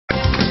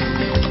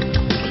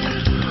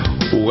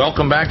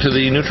Welcome back to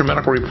the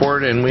NutriMedical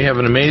Report, and we have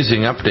an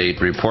amazing update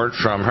report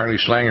from HARLEY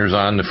Schlangers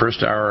on the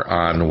first hour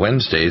on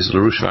Wednesdays,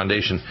 LaRouche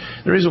Foundation.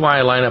 The reason why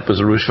I line up with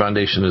LaRouche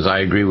Foundation is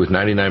I agree with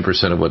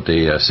 99% of what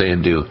they say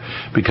and do,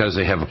 because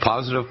they have a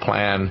positive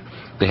plan.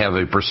 They have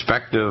a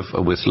perspective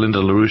with Linda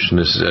LaRouche and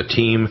this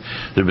team.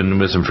 They've been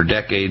with them for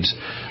decades.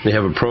 They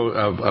have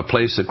a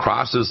place that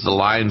crosses the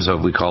lines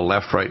of we call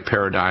left-right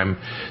paradigm.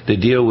 They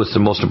deal with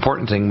the most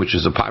important thing, which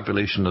is the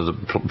population of the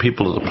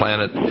people of the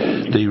planet,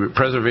 the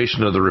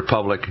preservation of the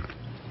republic,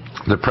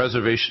 the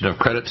preservation of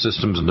credit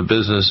systems in the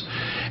business,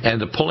 and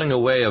the pulling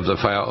away of the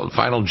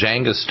final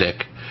Jenga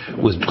stick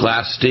with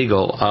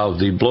Glass-Steagall of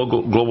the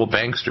global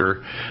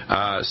bankster,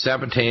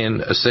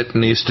 Sabbatean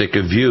satanistic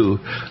view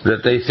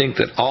that they think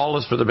that all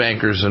is for the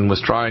bankers, and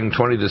withdrawing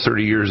 20 to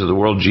 30 years of the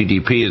world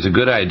GDP is a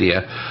good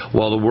idea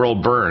while the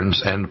world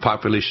burns, and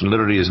population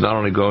literally is not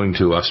only going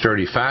to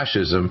austerity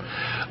fascism,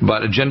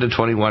 but Agenda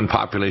 21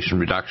 population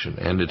reduction.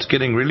 And it's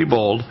getting really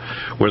bold,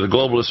 where the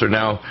globalists are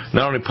now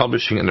not only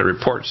publishing in their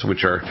reports,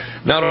 which are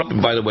not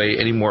open, by the way,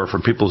 anymore for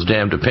people's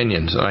damned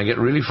opinions. And I get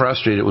really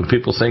frustrated when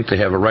people think they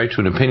have a right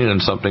to an opinion on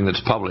something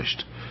that's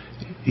published.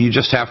 You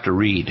just have to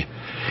read.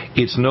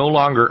 It's no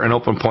longer an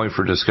open point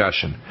for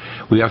discussion.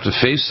 We have to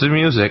face the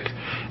music,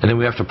 and then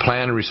we have to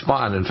plan and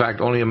respond. In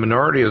fact, only a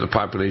minority of the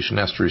population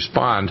has to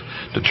respond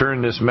to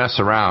turn this mess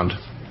around.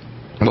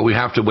 But we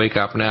have to wake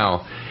up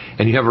now.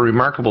 And you have a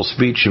remarkable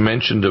speech you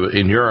mentioned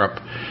in Europe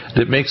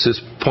that makes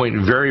this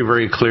point very,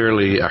 very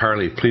clearly.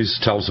 Harley, please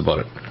tell us about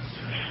it.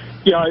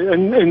 Yeah,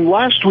 in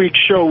last week's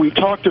show, we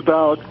talked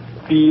about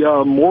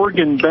the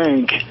Morgan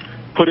Bank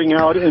putting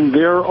out in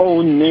their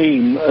own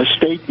name a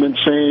statement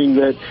saying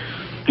that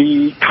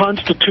the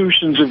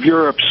constitutions of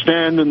Europe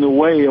stand in the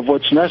way of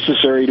what's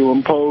necessary to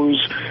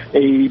impose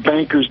a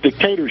banker's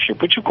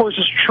dictatorship, which of course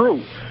is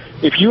true.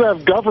 If you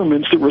have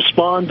governments that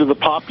respond to the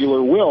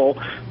popular will,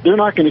 they're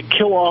not going to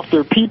kill off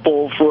their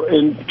people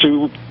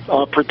to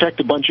protect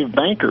a bunch of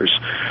bankers.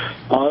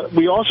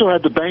 We also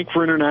had the Bank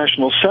for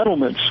International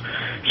Settlements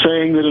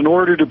saying that in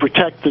order to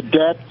protect the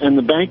debt and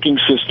the banking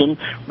system,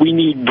 we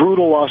need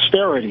brutal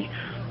austerity.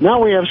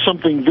 Now we have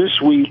something this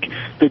week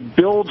that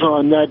builds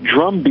on that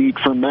drumbeat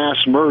for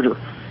mass murder.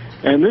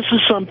 And this is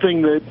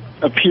something that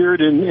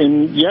appeared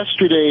in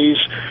yesterday's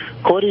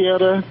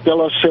Corriere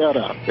della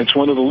Sera. It's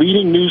one of the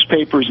leading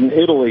newspapers in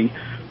Italy.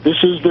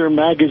 This is their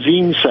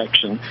magazine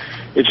section.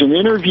 It's an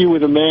interview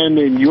with a man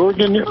named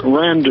Jürgen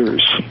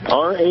Randers,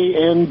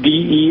 R-A-N-D-E-R-S,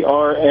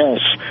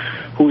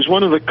 who's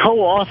one of the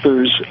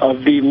co-authors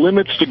of the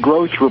Limits to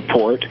Growth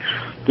report,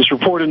 this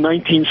report in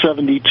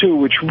 1972,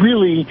 which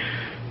really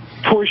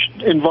pushed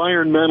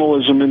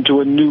environmentalism into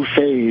a new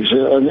phase,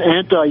 an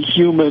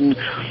anti-human,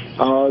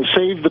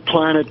 save the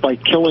planet by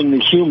killing the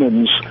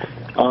humans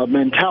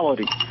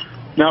mentality.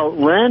 Now,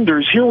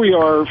 Randers, here we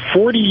are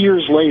 40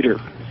 years later,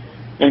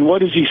 and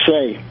what does he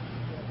say?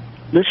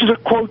 This is a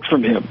quote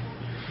from him.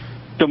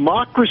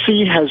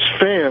 Democracy has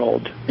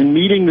failed in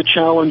meeting the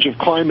challenge of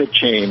climate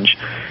change,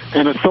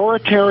 and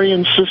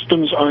authoritarian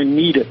systems are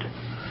needed.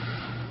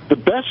 The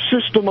best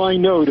system I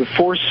know to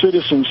force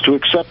citizens to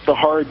accept the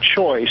hard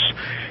choice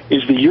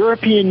is the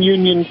European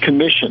Union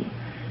Commission,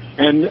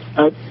 an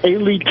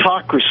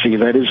elitocracy,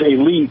 that is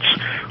elites,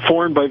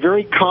 formed by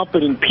very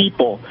competent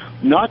people,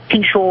 not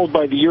controlled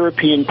by the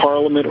European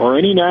Parliament or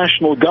any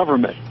national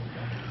government.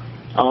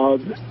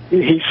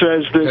 He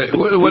says that...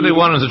 What they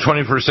want is a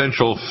 21st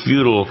century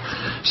feudal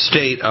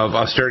state of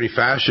austerity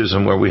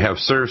fascism where we have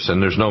serfs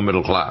and there's no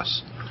middle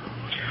class.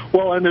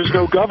 Well, and there's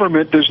no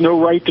government, there's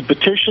no right to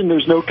petition,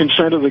 there's no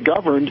consent of the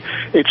governed,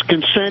 it's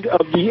consent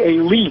of the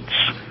elites.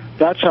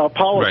 That's how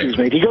policy is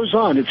made. He goes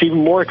on, it's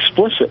even more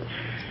explicit.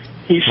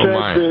 He said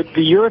that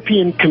the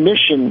European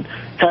Commission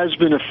has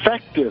been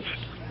effective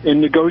in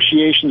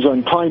negotiations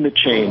on climate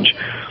change.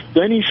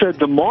 Then he said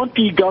the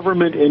Monti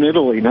government in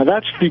Italy, now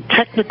that's the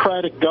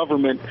technocratic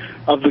government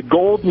of the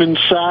Goldman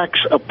Sachs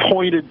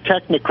appointed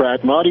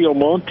technocrat, Mario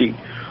Monti,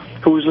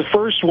 who was the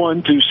first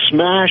one to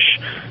smash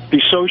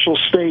the social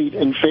state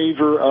in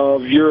favor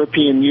of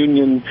European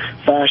Union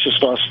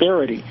fascist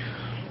austerity.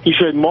 He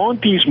said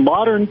Monti's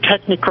modern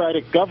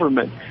technocratic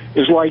government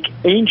is like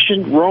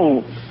ancient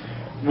Rome,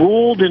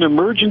 ruled in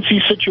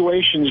emergency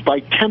situations by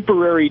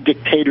temporary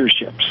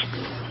dictatorships.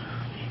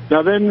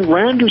 Now then,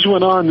 Randers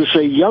went on to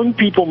say young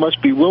people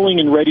must be willing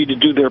and ready to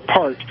do their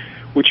part,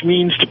 which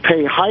means to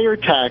pay higher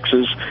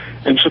taxes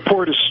and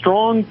support a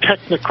strong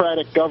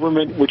technocratic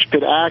government which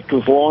could act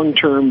with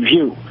long-term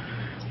view.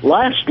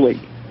 Lastly,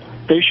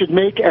 they should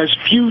make as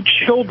few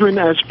children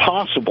as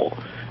possible,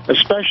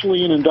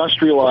 especially in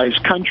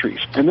industrialized countries.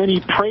 And then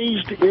he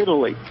praised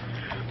Italy,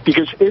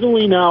 because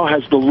Italy now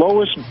has the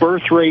lowest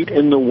birth rate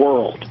in the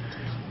world.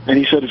 And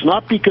he said it's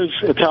not because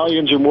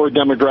Italians are more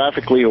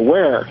demographically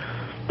aware,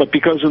 but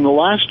because in the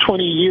last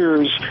 20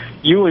 years,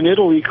 you in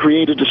Italy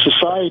created a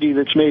society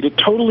that's made it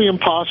totally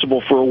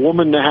impossible for a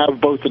woman to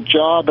have both a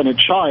job and a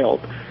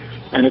child.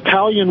 And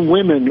Italian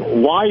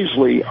women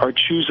wisely are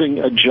choosing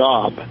a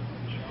job.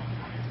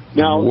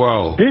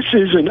 Now, this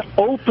is an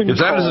open call.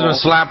 That isn't a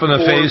slap in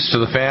the face to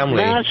the family.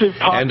 Massive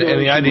population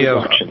and the idea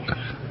reduction.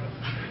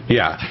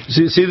 Yeah.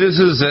 See, this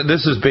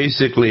is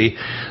basically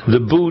the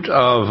boot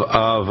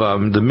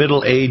of the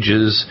Middle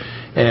Ages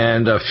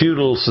and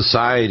feudal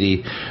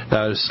society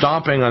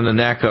stomping on the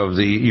neck of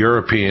the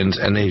Europeans,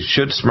 and they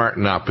should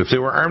smarten up. If they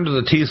were armed to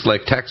the teeth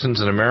like Texans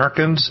and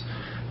Americans,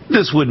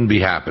 this wouldn't be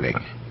happening.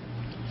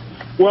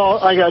 Well,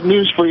 I got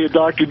news for you,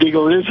 Dr.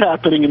 Deagle. It is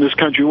happening in this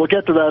country. We'll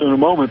get to that in a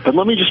moment, but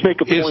let me just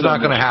make a point. It's not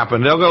going to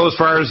happen. They'll go as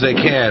far as they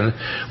can,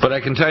 but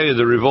I can tell you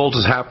the revolt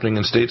is happening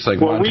in states like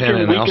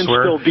Montana and elsewhere. We can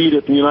still beat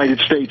it in the United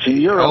States.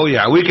 In Europe, oh,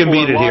 yeah, we can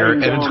beat it here,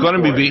 and it's going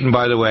to be beaten,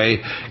 by the way.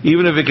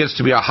 Even if it gets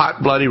to be a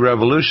hot, bloody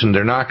revolution,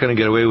 they're not going to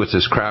get away with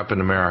this crap in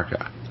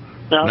America.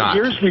 Now,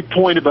 here's the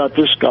point about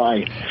this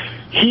guy.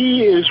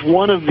 He is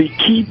one of the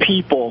key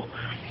people,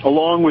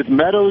 along with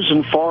Meadows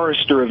and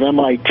Forrester of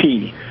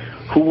MIT,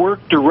 who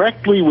worked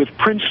directly with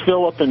Prince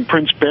Philip and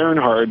Prince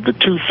Bernhard, the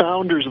two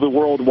founders of the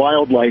World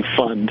Wildlife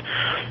Fund.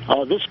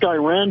 This guy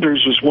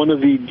Randers was one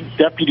of the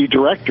deputy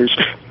directors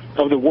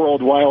of the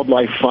World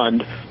Wildlife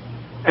Fund.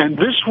 And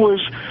this was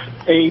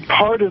a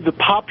part of the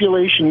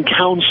Population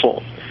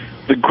Council,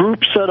 the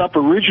group set up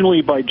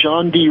originally by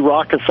John D.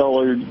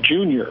 Rockefeller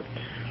Jr.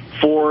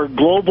 for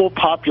global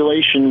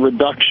population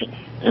reduction,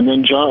 and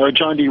then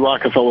John D.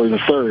 Rockefeller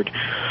III.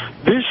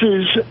 This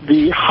is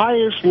the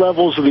highest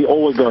levels of the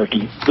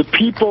oligarchy, the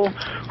people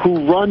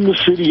who run the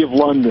City of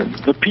London,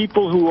 the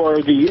people who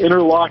are the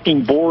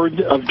interlocking board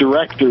of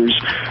directors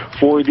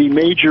for the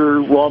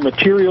major raw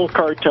material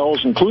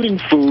cartels, including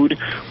food,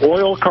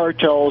 oil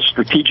cartels,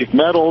 strategic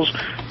metals,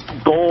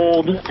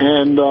 gold,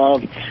 and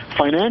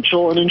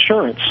financial and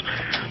insurance.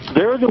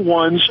 They're the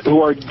ones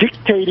who are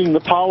dictating the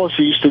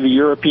policies to the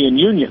European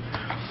Union.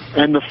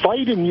 And the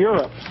fight in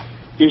Europe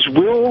is,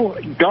 will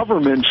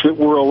governments that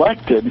were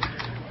elected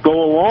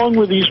go along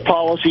with these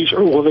policies,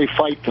 or will they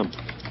fight them?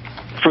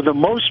 For the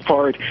most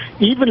part,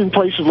 even in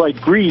places like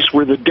Greece,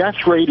 where the death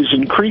rate is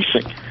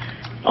increasing.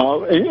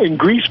 In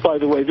Greece, by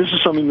the way, this is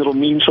something that'll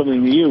mean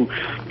something to you.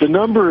 The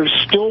number of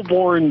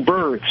stillborn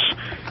births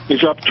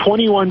is up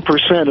 21%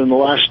 in the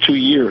last 2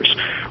 years,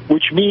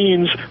 which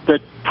means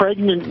that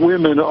pregnant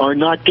women are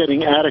not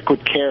getting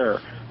adequate care,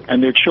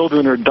 and their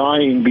children are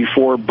dying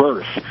before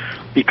birth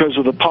because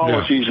of the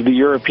policies of the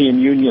European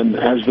Union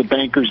as the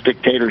bankers'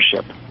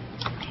 dictatorship.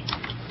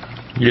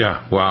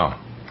 Yeah, wow.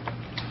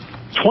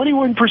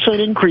 21%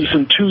 increase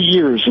in 2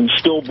 years in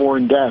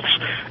stillborn deaths,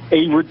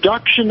 a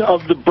reduction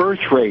of the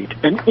birth rate,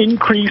 an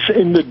increase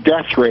in the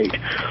death rate.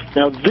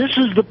 Now, this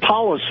is the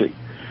policy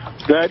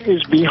that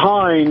is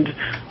behind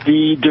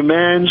the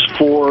demands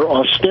for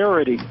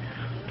austerity,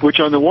 which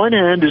on the one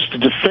hand is to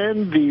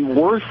defend the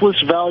worthless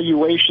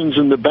valuations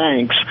in the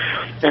banks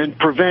and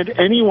prevent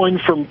anyone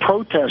from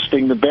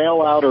protesting the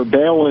bailout or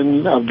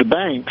bail-in of the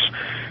banks.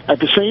 At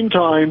the same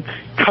time,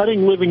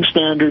 cutting living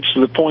standards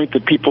to the point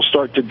that people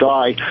start to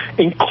die,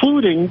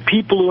 including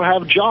people who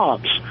have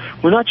jobs.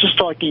 We're not just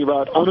talking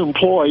about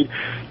unemployed.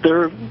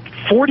 There are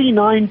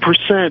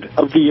 49%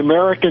 of the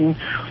American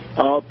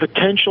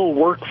potential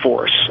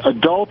workforce,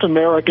 adult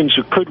Americans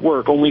who could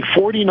work, only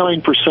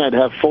 49%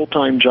 have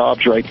full-time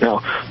jobs right now.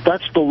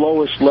 That's the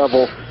lowest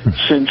level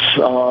since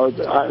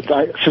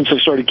I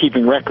started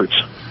keeping records.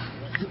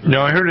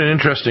 Now, I heard an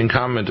interesting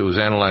comment that was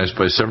analyzed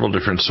by several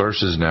different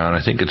sources now, and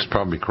I think it's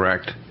probably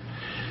correct,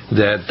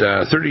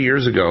 that 30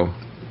 years ago,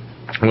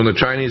 when the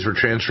Chinese were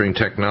transferring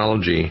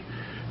technology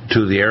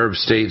to the Arab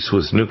states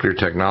with nuclear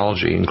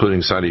technology,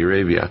 including Saudi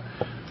Arabia,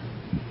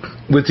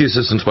 with the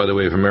assistance, by the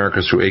way, of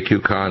America through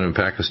AQ Khan and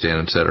Pakistan,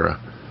 etc.,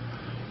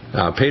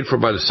 paid for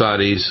by the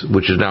Saudis,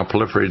 which is now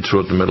proliferated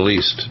throughout the Middle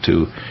East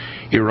to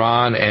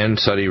Iran and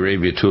Saudi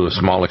Arabia to a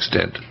small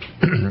extent,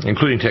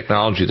 including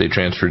technology they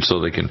transferred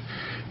so they can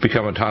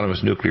become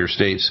autonomous nuclear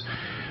states.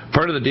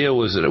 Part of the deal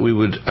was that we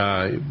would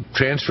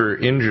transfer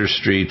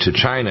industry to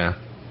China,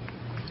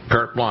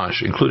 carte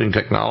blanche, including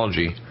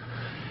technology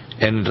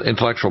and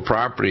intellectual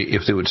property,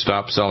 if they would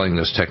stop selling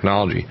this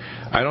technology.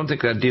 I don't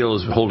think that deal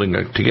is holding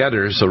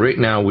together, so right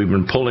now we've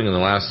been pulling in the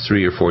last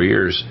 3 or 4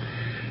 years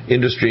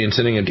industry and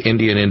sending it to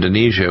India and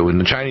Indonesia, when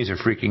the Chinese are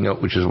freaking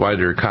out, which is why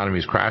their economy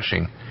is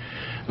crashing.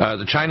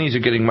 The Chinese are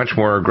getting much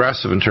more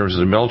aggressive in terms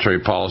of the military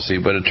policy,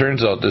 but it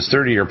turns out this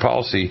 30-year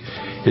policy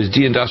is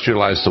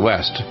deindustrialize the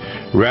West.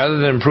 Rather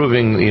than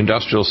improving the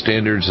industrial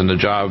standards and the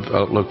job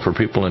outlook for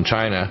people in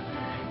China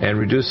and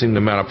reducing the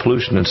amount of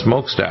pollution and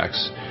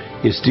smokestacks,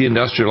 it's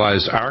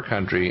deindustrialized our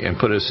country and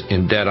put us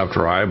in debt up to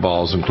our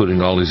eyeballs,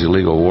 including all these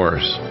illegal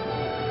wars.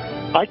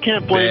 I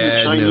can't blame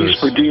the Chinese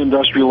for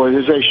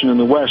deindustrialization in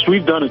the West.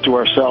 We've done it to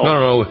ourselves.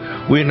 No.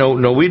 We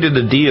did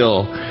the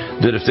deal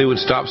that if they would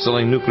stop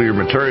selling nuclear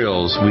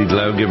materials, we'd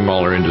give them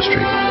all our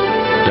industry.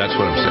 That's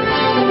what I'm saying.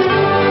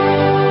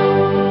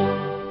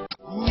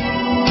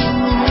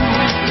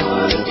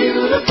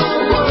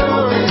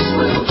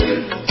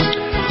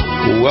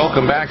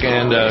 Welcome back,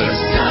 and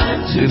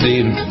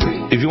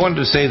if you wanted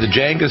to say the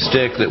Jenga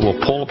stick that will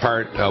pull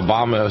apart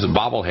Obama's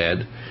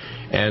bobblehead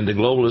And the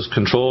globalist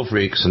control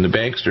freaks and the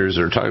banksters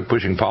are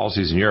pushing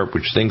policies in Europe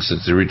which thinks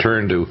that the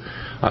return to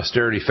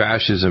austerity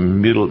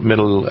fascism,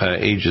 Middle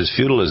Ages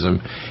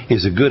feudalism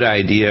is a good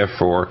idea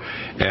for,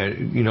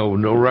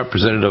 no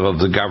representative of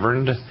the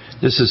governed.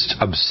 This is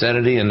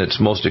obscenity in its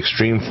most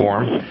extreme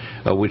form,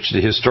 which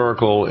the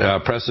historical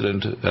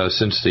precedent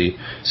since the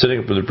setting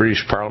up of the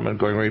British Parliament,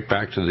 going right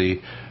back to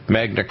the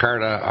Magna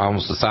Carta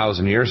almost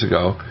 1,000 years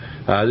ago,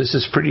 this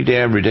is pretty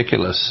damn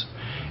ridiculous.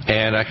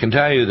 And I can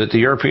tell you that the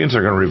Europeans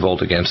are going to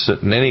revolt against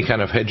it, and any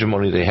kind of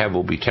hegemony they have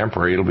will be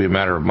temporary. It'll be a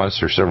matter of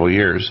months or several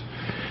years.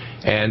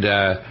 And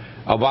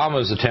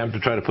Obama's attempt to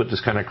try to put this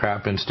kind of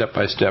crap in step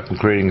by step and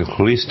creating a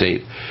police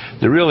state,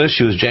 the real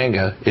issue is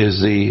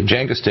the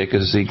Jenga stick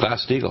is the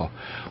Glass-Steagall.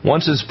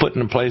 Once it's put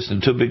in place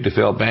and too big to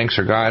fail banks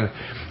are gone,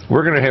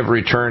 we're going to have a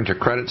return to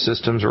credit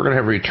systems. We're going to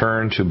have a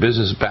return to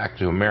business back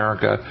to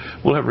America.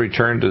 We'll have a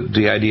return to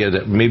the idea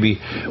that maybe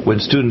when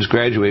students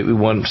graduate, we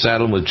won't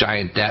saddle them with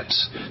giant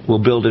debts.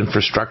 We'll build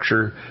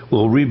infrastructure.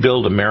 We'll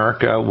rebuild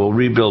America. We'll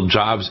rebuild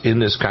jobs in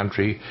this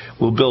country.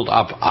 We'll build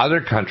up other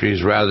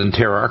countries rather than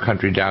tear our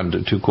country down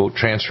to quote,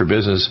 transfer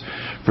business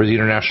for the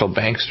international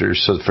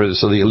banksters so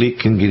the elite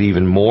can get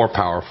even more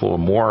powerful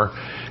and more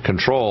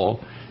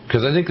control.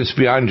 Because I think it's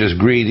beyond just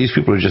greed. These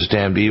people are just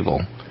damned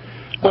evil.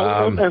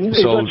 And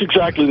that's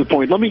exactly the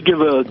point. Let me give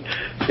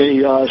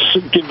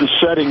give the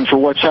setting for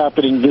what's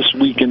happening this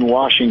week in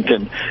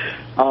Washington.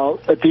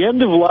 At the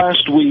end of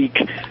last week,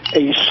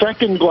 a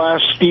second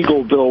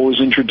Glass-Steagall bill was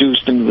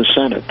introduced into the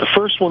Senate. The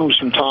first one was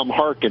from Tom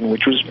Harkin,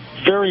 which was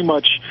very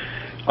much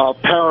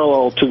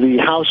parallel to the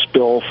House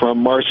bill from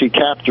Marcy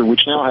Kaptur,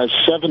 which now has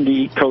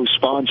 70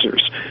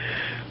 co-sponsors.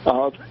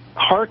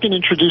 Harkin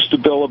introduced a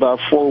bill about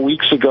 4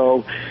 weeks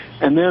ago,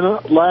 and then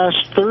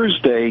last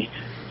Thursday,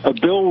 a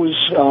bill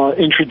was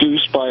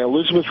introduced by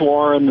Elizabeth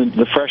Warren,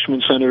 the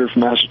freshman senator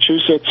from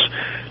Massachusetts,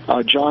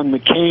 John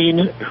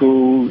McCain,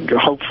 who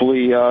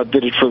hopefully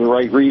did it for the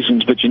right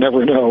reasons, but you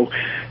never know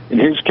in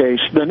his case,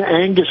 then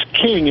Angus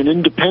King, an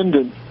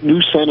independent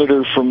new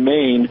senator from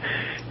Maine,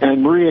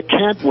 and Maria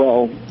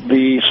Cantwell,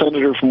 the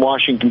senator from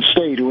Washington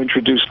State, who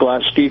introduced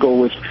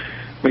Glass-Steagall with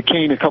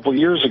McCain a couple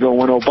years ago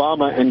when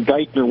Obama and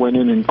Geithner went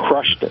in and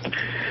crushed it.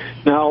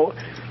 Now,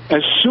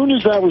 as soon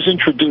as that was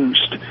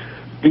introduced,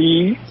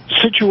 the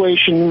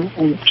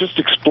situation just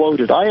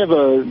exploded. I have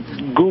a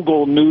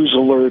Google News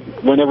alert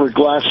whenever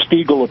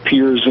Glass-Steagall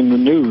appears in the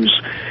news,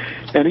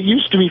 and it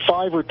used to be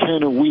 5 or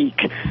 10 a week.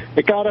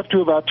 It got up to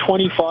about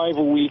 25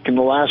 a week in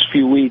the last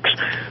few weeks.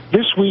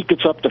 This week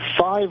it's up to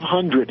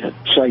 500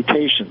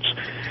 citations,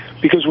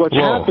 because what's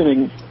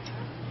happening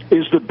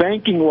is the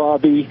banking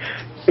lobby,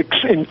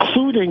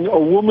 including a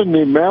woman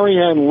named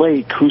Marianne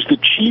Lake, who's the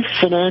chief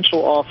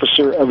financial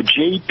officer of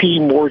J.P.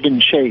 Morgan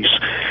Chase.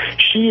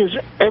 She is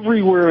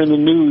everywhere in the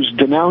news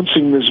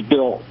denouncing this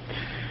bill.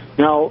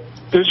 Now,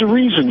 there's a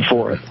reason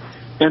for it.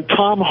 And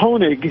Tom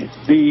Honig,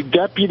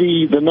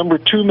 the number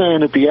 2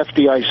 man at the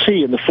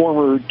FDIC and the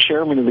former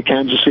chairman of the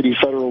Kansas City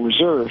Federal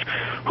Reserve,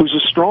 who's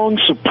a strong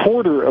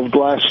supporter of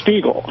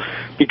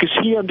Glass-Steagall, because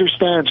he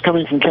understands,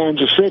 coming from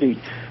Kansas City,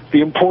 the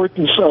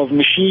importance of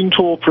machine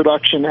tool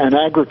production and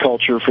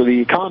agriculture for the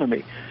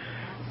economy.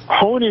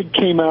 Honig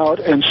came out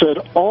and said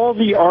all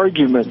the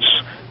arguments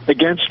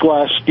against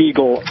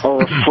Glass-Steagall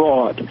are a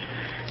fraud.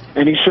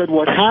 And he said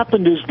what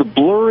happened is the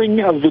blurring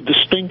of the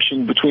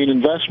distinction between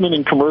investment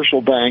and commercial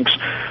banks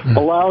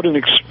allowed an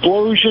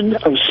explosion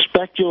of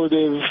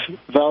speculative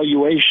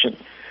valuation,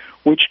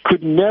 which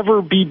could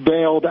never be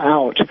bailed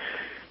out.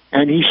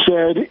 And he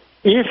said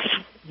if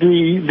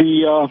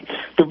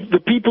the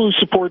people who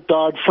support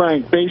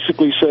Dodd-Frank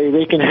basically say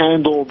they can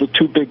handle the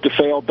too big to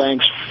fail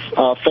banks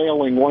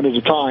failing one at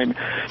a time,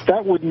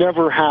 that would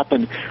never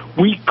happen.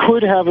 We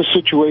could have a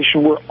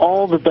situation where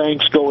all the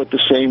banks go at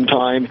the same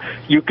time.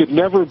 You could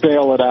never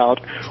bail it out.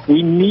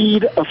 We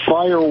need a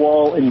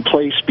firewall in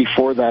place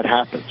before that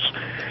happens.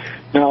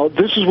 Now,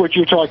 this is what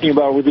you're talking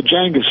about with the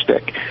Jenga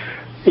stick.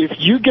 If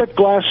you get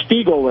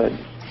Glass-Steagall in,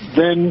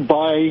 then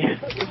by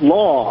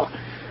law,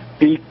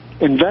 the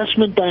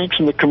investment banks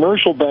and the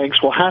commercial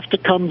banks will have to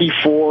come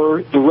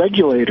before the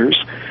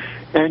regulators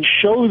and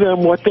show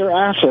them what their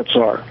assets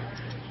are.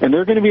 And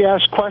they're going to be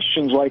asked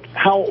questions like,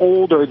 how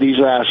old are these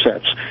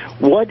assets?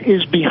 What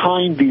is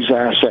behind these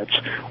assets?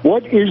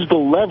 What is the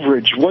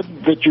leverage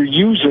that you're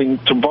using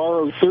to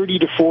borrow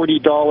 $30 to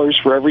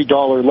 $40 for every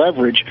dollar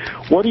leverage?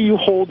 What are you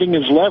holding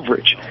as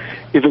leverage?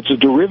 If it's a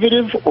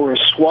derivative or a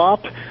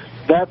swap,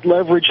 that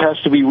leverage has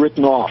to be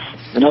written off.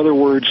 In other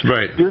words,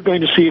 you're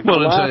going to see a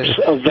collapse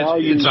of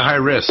values, it's a high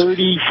risk.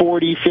 30,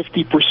 40,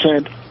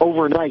 50%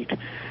 overnight.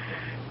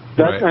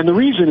 And the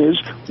reason is,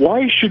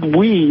 why should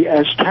we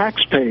as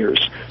taxpayers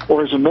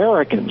or as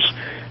Americans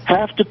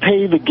have to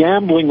pay the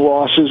gambling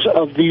losses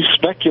of these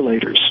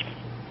speculators?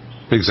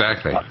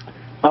 Exactly.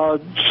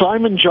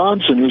 Simon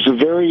Johnson, who's a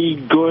very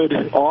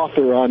good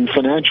author on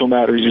financial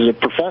matters, he's a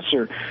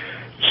professor,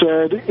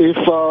 said,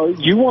 if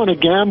you want to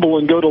gamble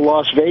and go to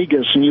Las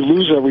Vegas and you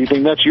lose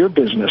everything, that's your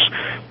business.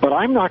 But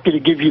I'm not going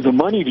to give you the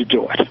money to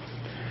do it.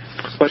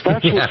 But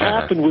that's what's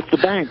happened with the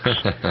banks.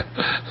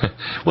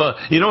 Well,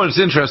 you know what's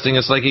interesting?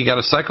 It's like you got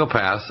a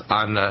psychopath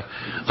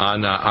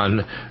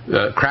on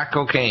crack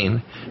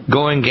cocaine,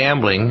 going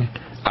gambling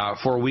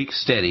for a week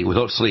steady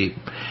without sleep.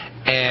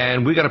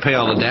 And we got to pay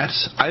all the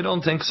debts? I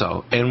don't think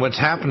so. And what's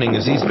happening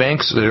is these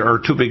banks that are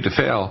too big to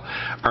fail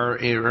are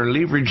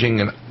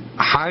leveraging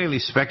highly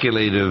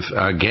speculative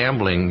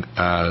gambling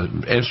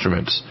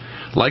instruments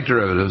like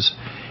derivatives,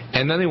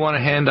 and then they want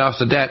to hand off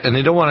the debt, and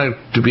they don't want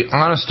to be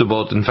honest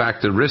about, in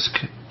fact, the risk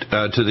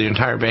to the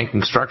entire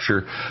banking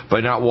structure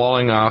by not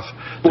walling off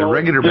their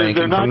regular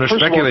banking from their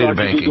speculative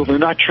banking. Deagle, they're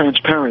not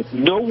transparent.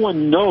 No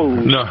one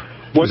knows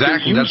what they're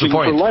using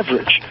for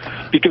leverage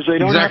because they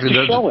don't have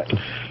to show it.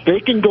 They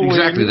can go in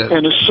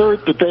and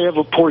assert that they have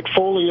a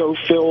portfolio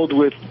filled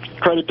with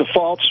credit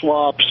default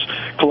swaps,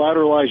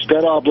 collateralized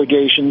debt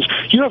obligations.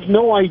 You have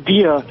no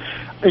idea,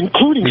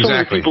 including some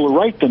of the people who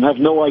write them, have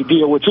no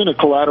idea what's in a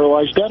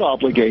collateralized debt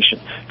obligation.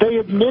 They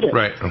admit it.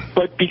 Right.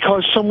 But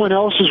because someone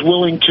else is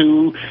willing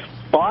to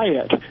buy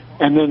it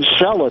and then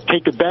sell it,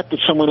 take a bet that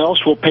someone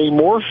else will pay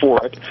more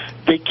for it,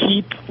 they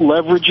keep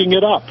leveraging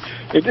it up.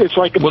 It's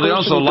like a person they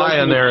also who lie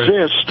doesn't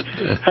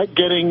exist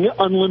getting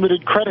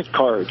unlimited credit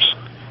cards.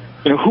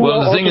 You know, who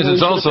the thing is,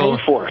 it's also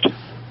pay for it?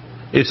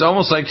 It's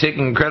almost like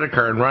taking a credit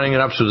card and running it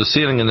up to the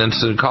ceiling and then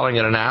calling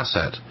it an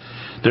asset.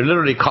 They're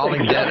literally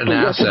calling debt an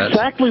asset. That's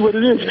exactly what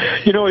it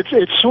is. You know,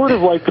 it's sort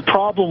of like the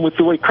problem with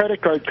the way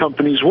credit card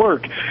companies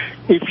work.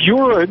 If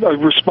you're a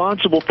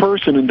responsible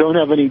person and don't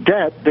have any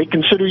debt, they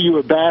consider you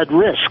a bad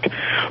risk.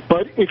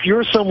 But if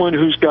you're someone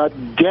who's got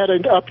debt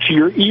up to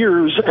your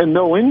ears and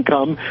no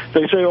income,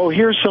 they say, oh,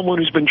 here's someone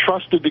who's been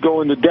trusted to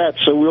go into debt,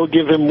 so we'll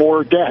give him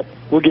more debt.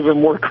 We'll give him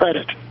more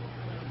credit.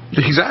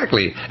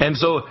 Exactly. And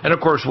of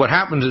course, what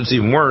happens is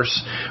even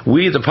worse.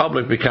 We, the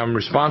public, become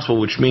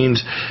responsible, which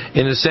means,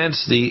 in a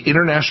sense, the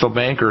international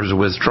bankers are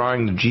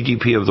withdrawing the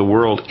GDP of the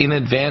world in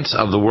advance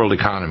of the world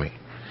economy.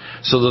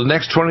 So the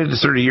next 20 to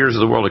 30 years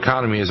of the world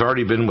economy has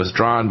already been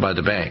withdrawn by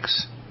the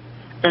banks.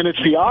 And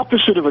it's the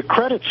opposite of a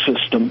credit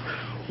system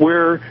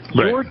where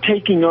you're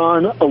taking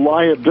on a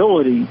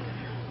liability,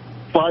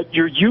 but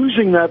you're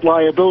using that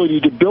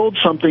liability to build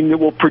something that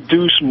will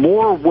produce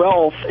more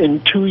wealth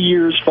in 2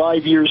 years,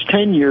 5 years,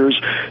 10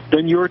 years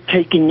than you're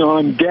taking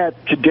on debt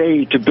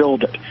today to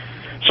build it.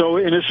 So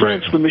in a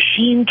sense, the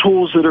machine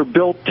tools that are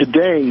built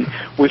today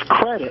with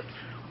credit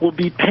will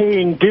be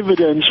paying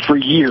dividends for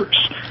years.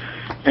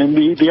 And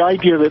the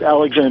idea that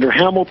Alexander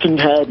Hamilton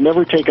had,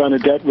 never take on a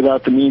debt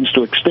without the means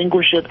to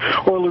extinguish it,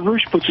 or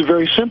LaRouche puts it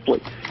very simply.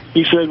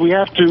 He said, we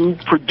have to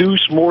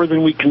produce more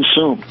than we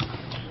consume.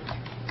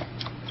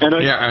 And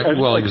a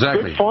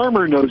good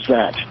farmer knows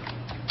that.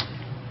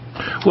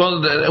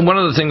 Well, one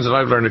of the things that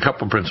I've learned, a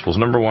couple of principles.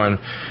 Number one,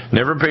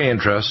 never pay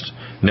interest,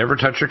 never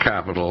touch your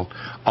capital,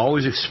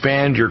 always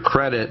expand your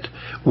credit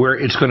where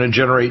it's going to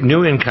generate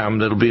new income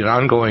that will be an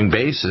ongoing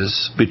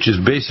basis, which is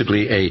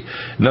basically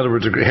in other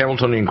words, a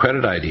Hamiltonian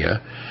credit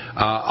idea.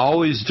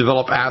 Always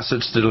develop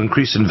assets that will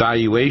increase in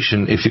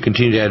valuation if you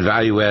continue to add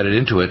value added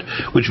into it,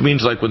 which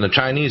means like when the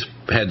Chinese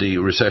had the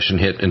recession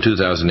hit in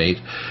 2008,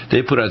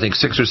 they put, I think,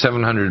 $600 or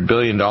 $700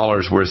 billion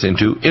worth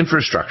into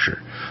infrastructure,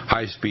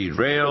 high-speed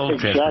rail,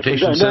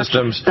 transportation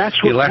systems,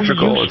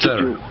 electrical,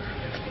 etc.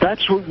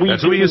 That's what we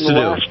did in the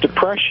last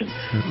Depression.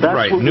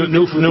 That's what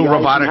new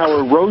robotic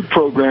Eisenhower road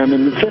program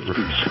in the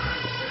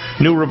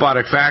 50s. New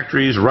robotic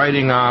factories,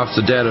 writing off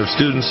the debt of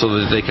students so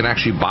that they can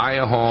actually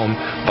buy a home,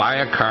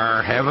 buy a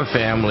car, have a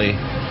family.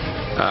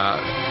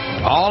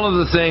 All of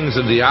the things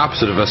are the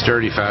opposite of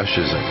austerity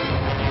fascism.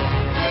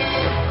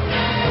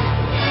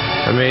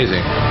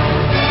 Amazing.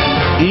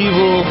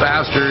 Evil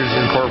bastards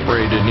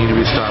incorporated need to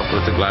be stopped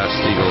with the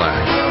Glass-Steagall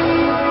Act.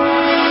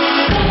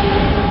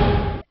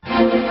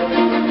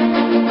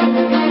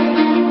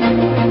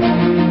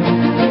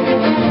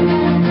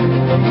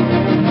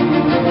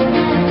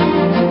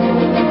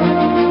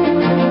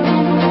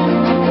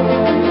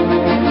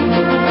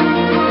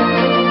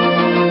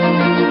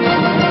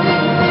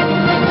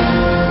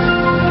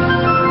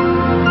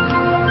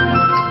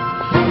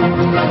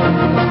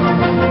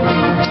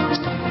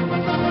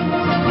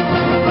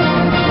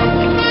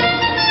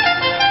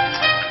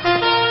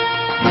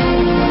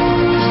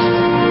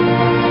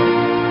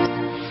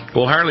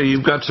 Well, Harley,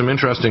 you've got some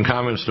interesting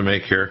comments to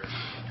make here.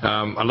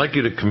 I'd like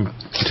you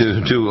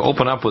to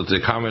open up with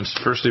the comments,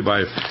 firstly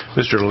by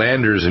Mr.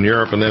 Landers in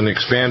Europe, and then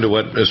expand to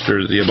what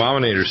Mr. the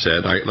Abominator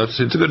said.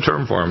 It's a good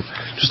term for him.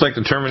 Just like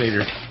the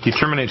Terminator, he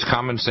terminates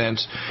common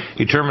sense.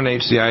 He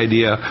terminates the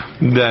idea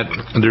that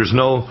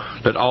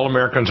that all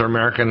Americans are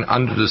American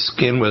under the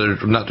skin, whether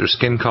it's not their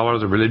skin color,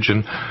 their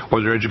religion,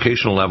 or their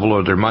educational level,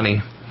 or their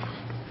money.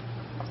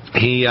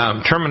 He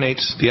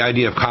terminates the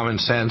idea of common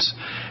sense,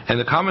 and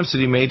the comments that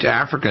he made to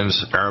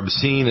Africans are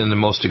obscene and the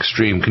most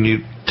extreme. Can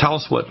you tell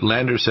us what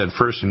Lander said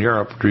first in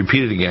Europe?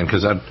 Repeat it again,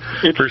 because that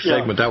first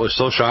segment, that was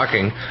so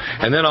shocking.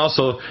 And then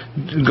also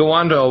go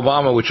on to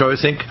Obama, which I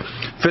think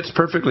fits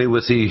perfectly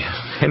with the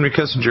Henry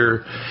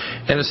Kissinger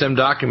NSM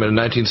document in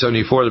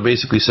 1974 that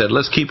basically said,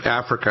 let's keep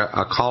Africa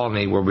a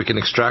colony where we can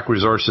extract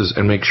resources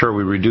and make sure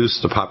we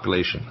reduce the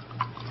population.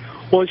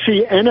 Well,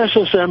 see,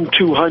 NSSM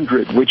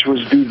 200, which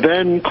was the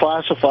then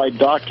classified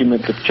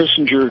document that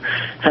Kissinger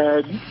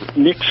had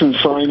Nixon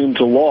sign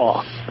into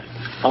law,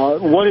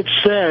 what it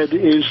said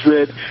is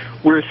that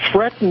we're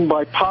threatened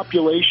by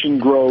population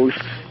growth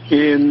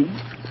in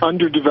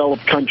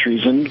underdeveloped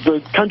countries. And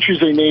the countries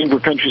they named were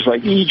countries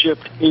like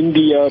Egypt,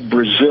 India,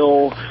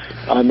 Brazil,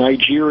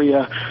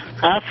 Nigeria,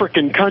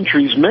 African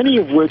countries, many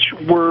of which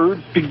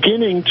were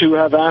beginning to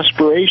have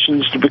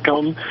aspirations to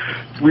become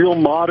real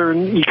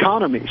modern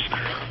economies.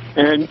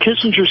 And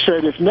Kissinger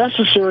said, if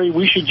necessary,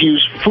 we should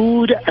use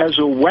food as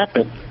a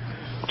weapon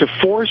to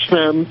force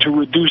them to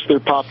reduce their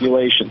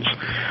populations.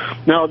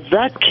 Now,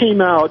 that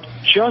came out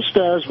just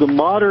as the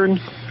modern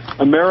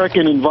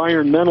American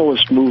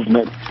environmentalist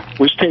movement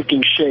was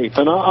taking shape.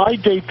 And I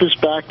date this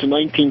back to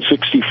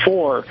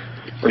 1964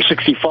 or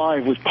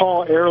 65 with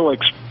Paul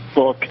Ehrlich's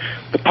book,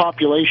 The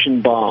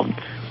Population Bomb,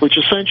 which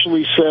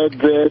essentially said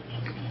that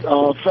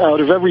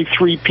out of every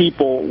 3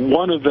 people,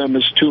 1 of them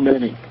is too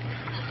many.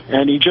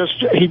 And he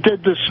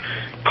did this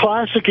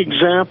classic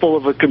example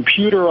of an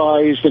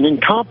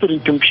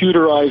incompetent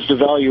computerized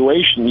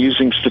evaluation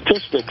using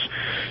statistics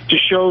to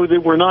show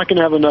that we're not going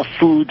to have enough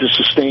food to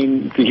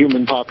sustain the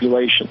human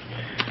population.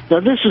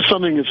 Now, this is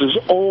something that's as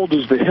old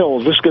as the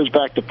hills. This goes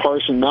back to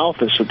Parson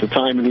Malthus at the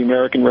time of the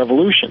American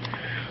Revolution.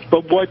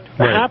 But what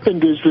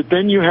happened is that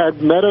then you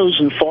had Meadows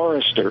and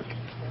Forrester,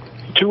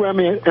 2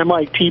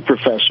 MIT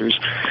professors,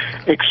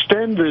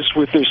 extend this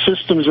with their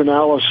systems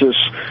analysis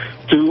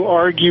to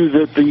argue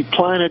that the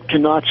planet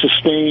cannot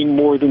sustain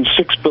more than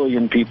 6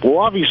 billion people.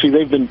 Well, obviously,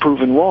 they've been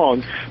proven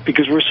wrong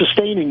because we're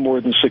sustaining more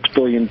than 6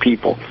 billion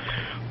people.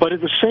 But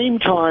at the same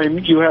time,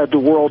 you had the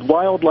World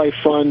Wildlife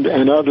Fund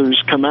and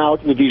others come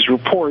out with these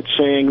reports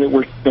saying that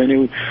we're going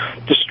to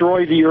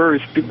destroy the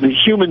Earth, the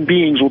human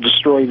beings will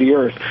destroy the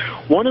Earth.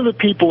 One of the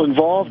people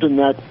involved in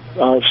that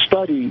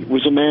study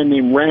was a man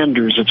named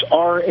Randers. It's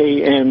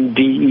Randers.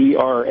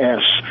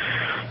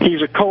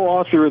 He's a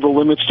co-author of the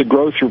Limits to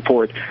Growth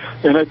report.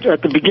 And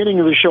at the beginning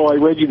of the show, I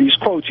read you these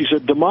quotes. He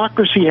said,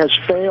 democracy has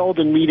failed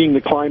in meeting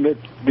the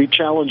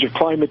challenge of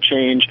climate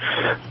change.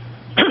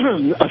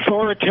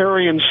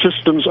 Authoritarian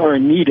systems are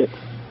needed.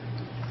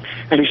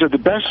 And he said, the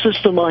best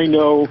system I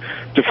know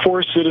to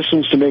force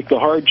citizens to make the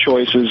hard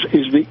choices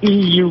is the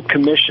EU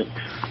Commission.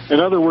 In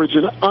other words,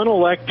 an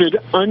unelected,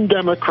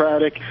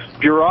 undemocratic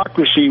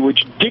bureaucracy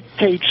which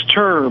dictates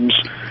terms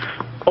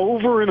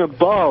over and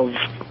above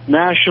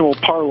national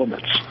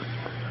parliaments.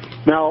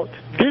 Now,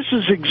 this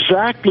is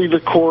exactly the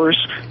course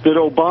that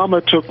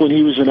Obama took when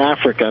he was in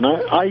Africa. And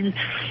I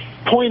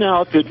point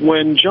out that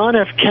when John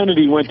F.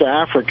 Kennedy went to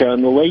Africa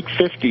in the late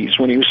 50s,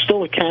 when he was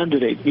still a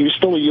candidate, he was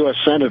still a U.S.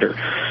 Senator,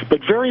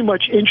 but very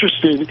much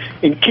interested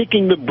in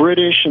kicking the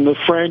British and the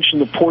French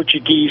and the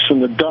Portuguese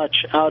and the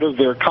Dutch out of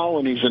their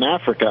colonies in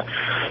Africa,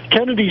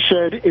 Kennedy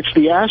said it's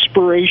the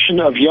aspiration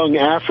of young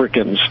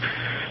Africans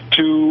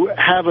to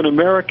have an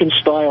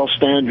American-style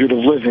standard of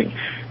living,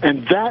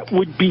 and that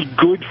would be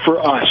good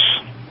for us.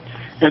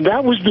 And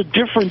that was the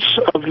difference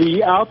of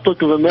the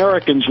outlook of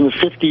Americans in the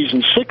 50s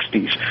and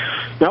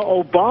 60s. Now,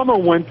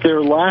 Obama went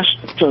there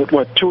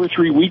 2 or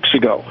 3 weeks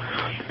ago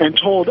and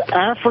told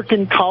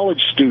African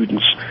college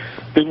students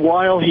that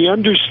while he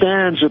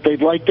understands that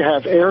they'd like to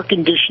have air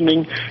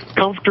conditioning,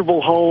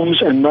 comfortable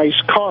homes, and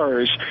nice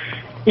cars,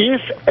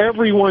 if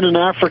everyone in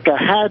Africa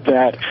had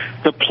that,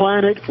 the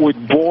planet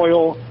would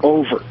boil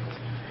over.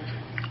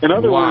 In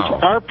other words,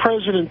 our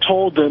president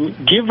told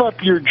them, give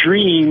up your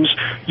dreams.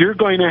 You're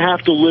going to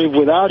have to live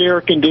without air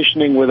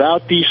conditioning,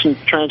 without decent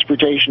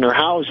transportation or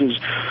houses,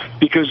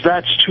 because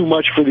that's too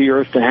much for the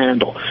earth to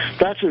handle.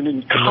 That's an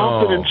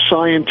incompetent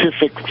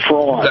scientific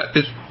fraud.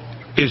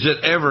 Is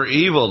it ever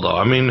evil, though?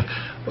 I mean,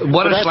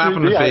 what a slap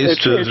in the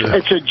face.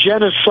 It's a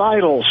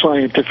genocidal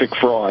scientific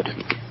fraud.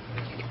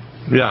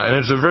 Yeah, and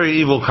it's a very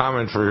evil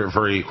comment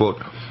for a,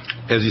 quote,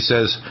 as he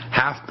says,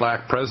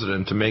 half-black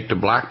president to make to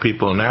black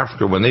people in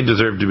Africa when they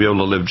deserve to be able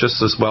to live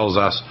just as well as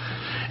us.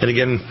 And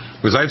again,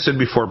 as I've said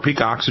before,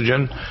 peak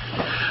oxygen,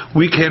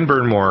 we can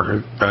burn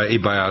more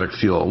abiotic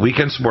fuel. We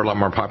can support a lot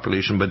more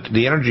population, but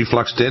the energy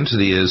flux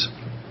density is,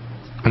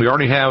 we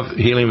already have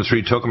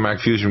helium-3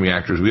 tokamak fusion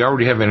reactors. We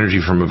already have energy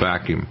from a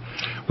vacuum.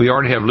 We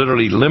already have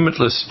literally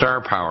limitless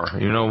star power.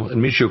 You know,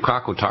 Michio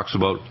Kaku talks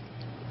about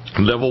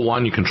level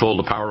 1, you control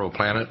the power of a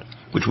planet,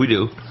 which we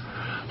do.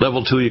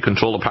 Level 2, you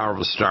control the power of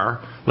a star.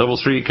 Level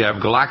 3, you can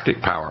have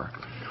galactic power.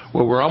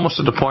 Well, we're almost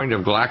at the point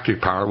of galactic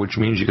power, which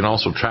means you can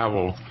also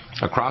travel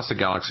across the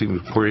galaxy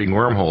creating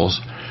wormholes.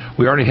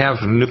 We already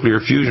have nuclear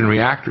fusion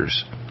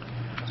reactors.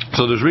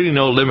 So there's really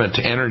no limit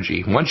to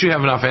energy. Once you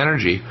have enough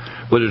energy,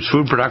 whether it's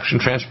food production,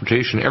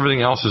 transportation,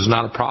 everything else is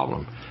not a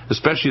problem,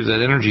 especially if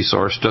that energy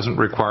source doesn't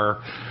require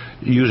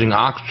using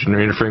oxygen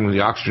or interfering with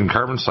the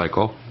oxygen-carbon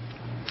cycle.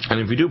 And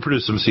if you do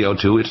produce some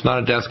CO2, it's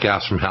not a death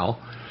gas from hell.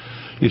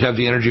 You'd have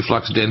the energy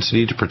flux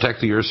density to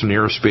protect the Earth from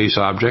near-space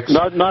objects.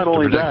 Not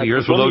only that,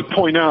 let me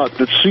point out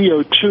that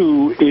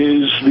CO2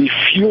 is the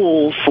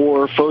fuel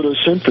for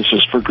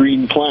photosynthesis for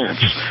green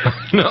plants.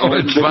 No,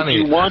 it's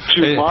funny. If you want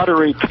to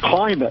moderate the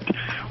climate,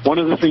 One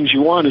of the things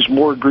you want is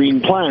more green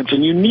plants,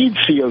 and you need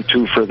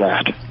CO2 for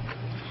that.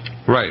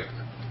 Right.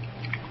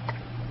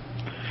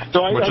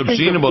 So I think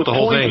the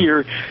whole point thing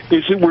here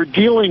is that we're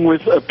dealing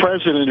with a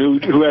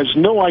president who has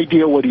no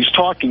idea what he's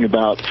talking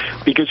about,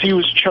 because he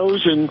was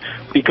chosen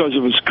because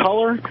of his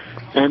color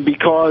and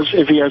because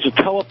if he has a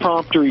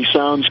teleprompter, he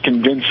sounds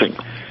convincing.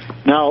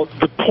 Now,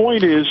 the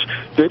point is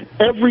that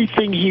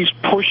everything he's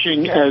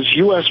pushing as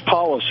U.S.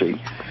 policy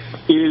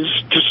is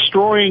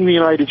destroying the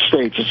United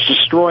States. It's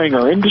destroying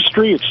our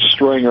industry. It's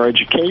destroying our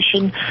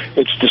education.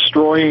 It's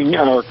destroying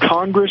our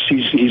Congress.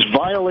 He's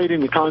violating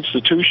the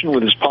Constitution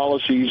with his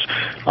policies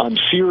on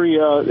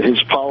Syria,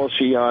 his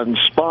policy on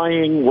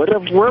spying,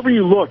 wherever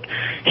you look,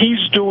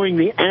 he's doing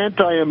the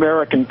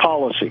anti-American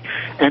policy.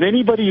 And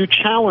anybody who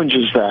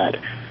challenges that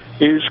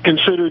is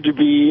considered to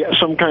be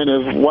some kind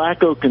of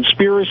wacko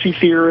conspiracy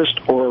theorist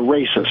or a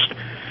racist.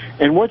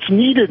 And what's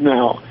needed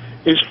now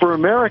is for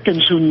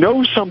Americans who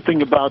know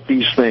something about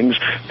these things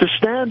to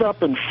stand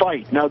up and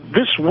fight. Now,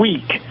 this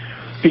week,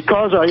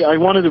 because I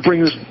wanted to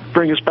bring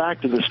us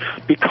back to this,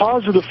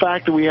 because of the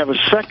fact that we have a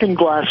second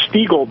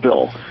Glass-Steagall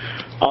bill,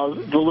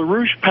 the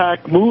LaRouche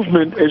PAC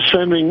movement is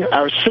sending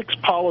our 6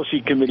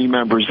 policy committee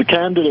members, the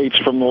candidates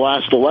from the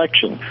last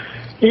election,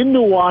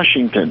 into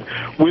Washington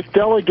with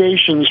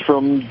delegations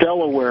from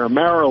Delaware,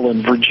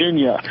 Maryland,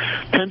 Virginia,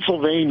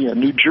 Pennsylvania,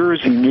 New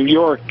Jersey, New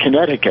York,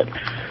 Connecticut,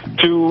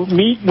 to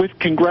meet with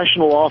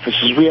congressional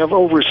offices. We have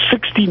over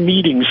 60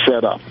 meetings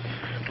set up.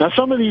 Now,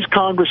 some of these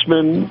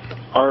congressmen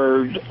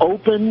are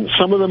open,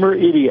 some of them are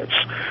idiots.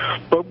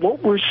 But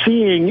what we're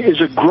seeing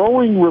is a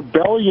growing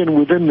rebellion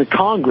within the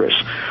Congress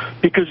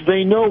because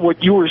they know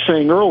what you were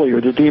saying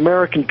earlier, that the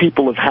American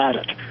people have had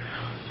it.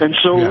 And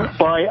so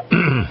by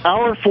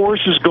our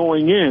forces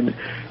going in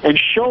and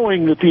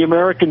showing that the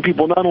American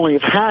people not only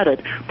have had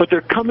it, but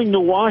they're coming to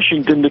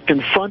Washington to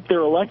confront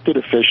their elected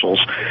officials,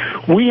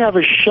 we have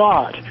a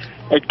shot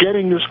at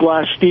getting this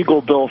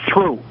Glass-Steagall bill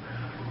through.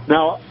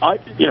 Now,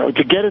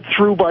 to get it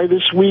through by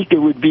this week, it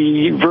would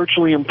be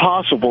virtually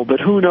impossible, but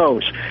who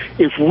knows?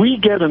 If we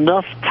get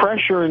enough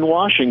pressure in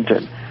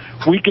Washington,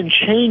 we can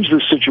change the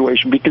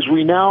situation because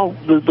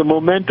the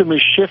momentum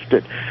has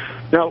shifted.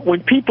 Now,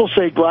 when people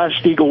say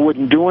Glass-Steagall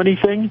wouldn't do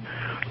anything,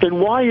 then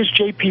why is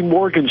J.P.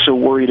 Morgan so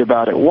worried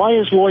about it? Why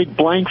is Lloyd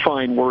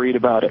Blankfein worried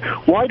about it?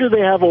 Why do they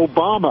have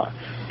Obama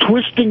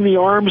twisting the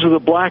arms of the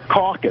Black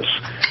Caucus?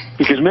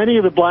 Because many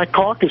of the Black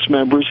Caucus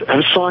members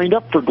have signed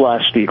up for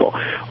Glass-Steagall.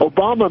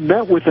 Obama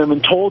met with them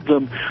and told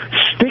them,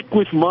 stick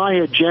with my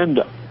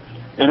agenda.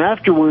 And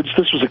afterwards,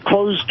 this was a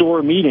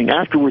closed-door meeting.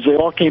 Afterwards, they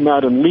all came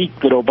out and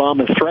leaked that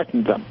Obama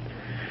threatened them.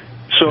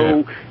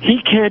 So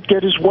he can't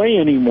get his way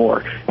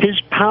anymore. His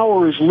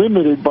power is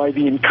limited by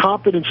the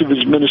incompetence of his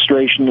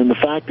administration and the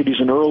fact that he's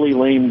an early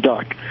lame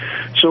duck.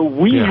 So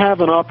we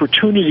have an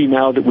opportunity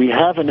now that we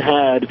haven't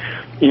had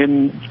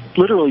in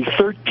literally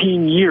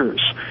 13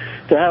 years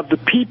to have the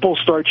people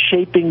start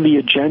shaping the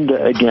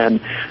agenda again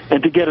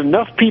and to get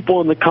enough people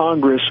in the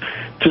Congress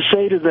to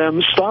say to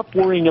them, stop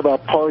worrying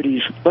about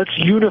parties. Let's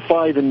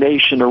unify the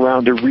nation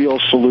around a real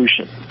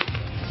solution.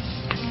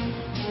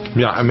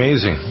 Yeah,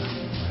 amazing.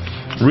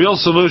 Real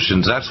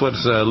solutions. That's what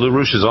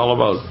LaRouche is all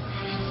about.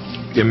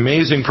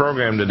 Amazing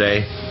program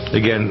today.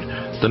 Again,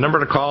 the number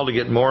to call to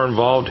get more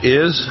involved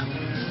is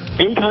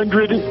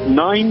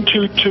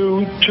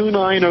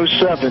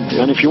 800-922-2907.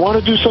 And if you want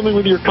to do something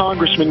with your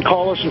congressman,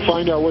 call us and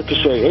find out what to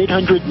say.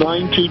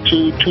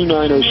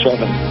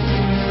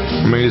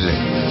 800-922-2907. Amazing.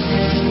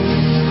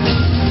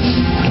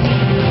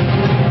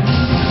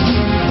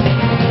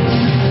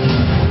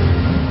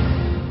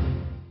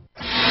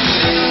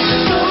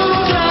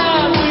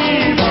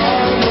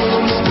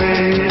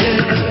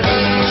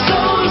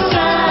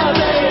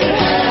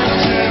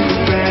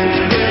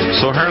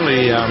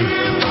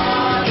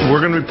 We're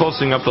going to be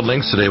posting up the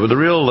links today, but the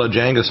real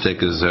Jenga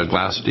stick is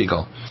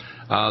Glass-Steagall.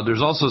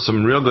 There's also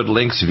some real good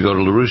links if you go to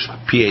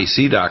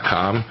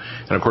LaRouchePAC.com,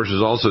 and of course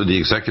there's also the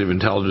Executive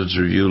Intelligence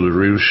Review,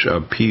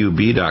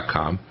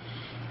 LaRouchePUB.com.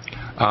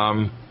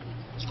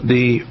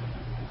 The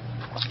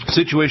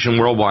situation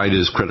worldwide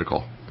is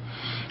critical.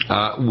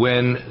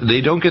 When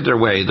they don't get their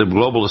way, the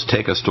globalists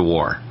take us to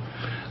war.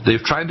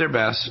 They've tried their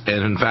best,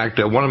 and in fact,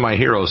 one of my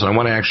heroes, and I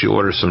want to actually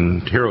order some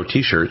hero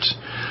T-shirts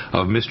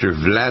of Mr.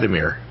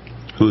 Vladimir,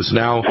 who's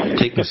now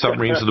taking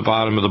submarines to the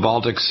bottom of the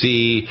Baltic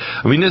Sea.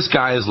 I mean, this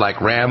guy is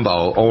like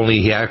Rambo, only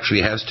he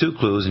actually has 2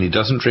 clues, and he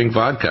doesn't drink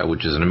vodka,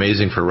 which is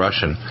amazing for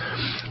Russian.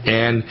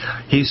 And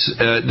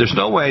there's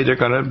no way they're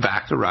going to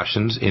back the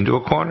Russians into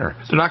a corner.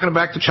 They're not going to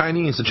back the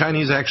Chinese. The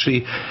Chinese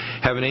actually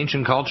have an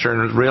ancient culture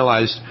and have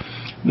realized,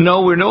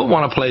 no, we don't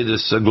want to play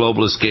this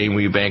globalist game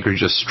where you bankers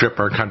just strip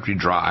our country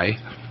dry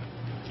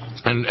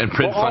and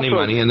print funny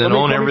money and then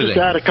own everything. Let me just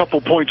add a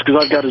couple points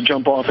because I've got to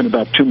jump off in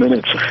about 2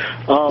 minutes.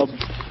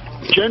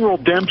 General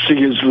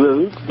Dempsey is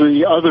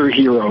the other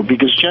hero,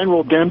 because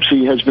General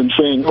Dempsey has been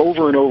saying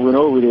over and over and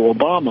over to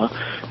Obama,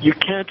 you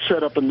can't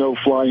set up a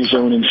no-fly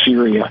zone in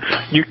Syria.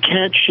 You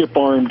can't ship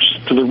arms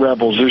to the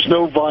rebels. There's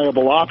no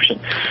viable option.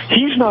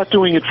 He's not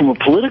doing it from a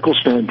political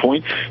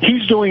standpoint.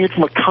 He's doing it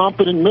from a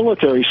competent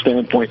military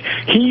standpoint.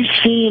 He's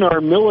seen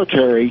our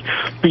military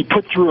be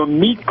put through a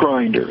meat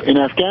grinder in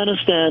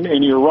Afghanistan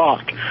and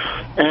Iraq.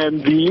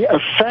 And the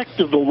effect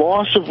of the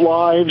loss of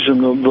lives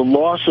and the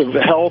loss of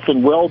health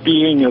and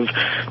well-being of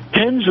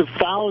tens of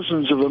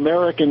thousands of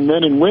American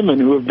men and women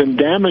who have been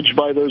damaged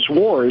by those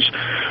wars,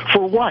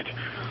 for what?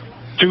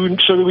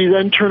 So that we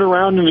then turn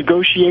around and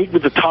negotiate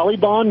with the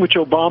Taliban, which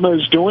Obama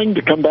is doing,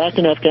 to come back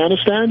in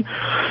Afghanistan?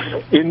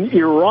 In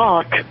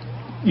Iraq,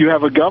 you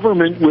have a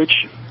government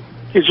which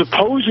is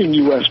opposing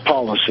U.S.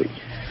 policy.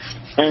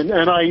 And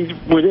I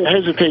don't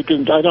hesitate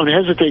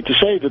to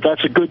say that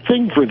that's a good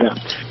thing for them.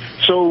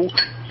 So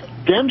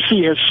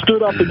Dempsey has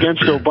stood up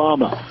against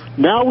Obama.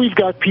 Now we've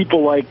got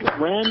people like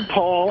Rand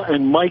Paul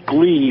and Mike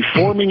Lee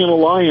forming an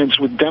alliance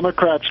with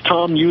Democrats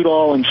Tom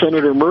Udall and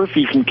Senator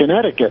Murphy from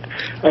Connecticut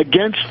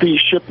against the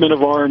shipment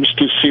of arms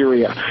to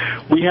Syria.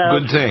 We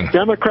have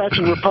Democrats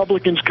and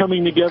Republicans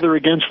coming together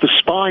against the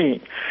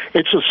spying.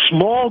 It's a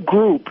small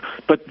group,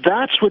 but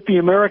that's what the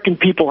American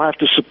people have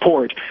to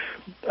support.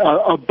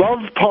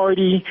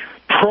 Above-party,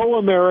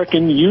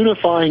 pro-American,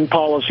 unifying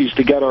policies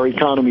to get our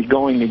economy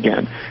going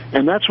again.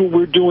 And that's what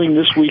we're doing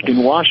this week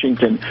in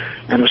Washington.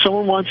 And if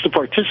someone wants to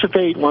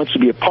participate, wants to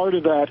be a part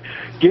of that,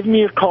 give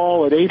me a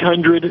call at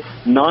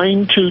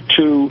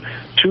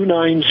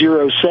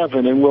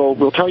 800-922-2907, and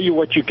we'll tell you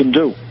what you can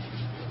do.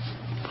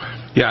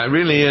 Yeah, it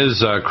really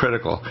is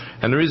critical.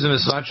 And the reason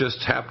it's not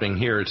just happening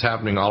here, it's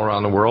happening all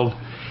around the world.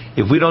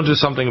 If we don't do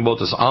something about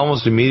this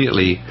almost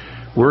immediately,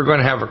 we're going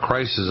to have a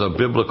crisis of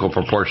biblical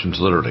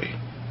proportions, literally.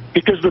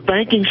 Because the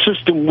banking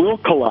system will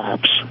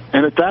collapse,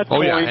 and at that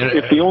point,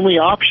 if the only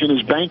option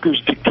is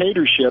bankers'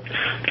 dictatorship,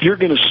 you're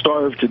going to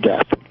starve to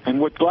death. And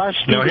what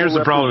Glass-Steagall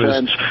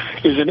represents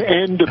is an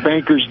end to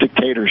bankers'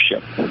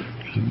 dictatorship.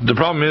 The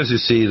problem is, you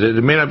see, that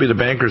it may not be the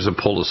bankers that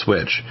pull the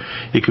switch.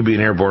 It could be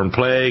an airborne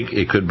plague.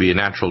 It could be a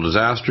natural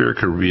disaster. It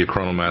could be a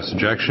coronal mass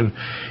ejection.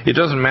 It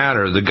doesn't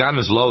matter. The gun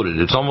is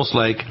loaded. It's almost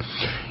like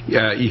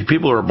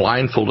people are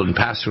blindfolded and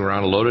passing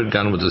around a loaded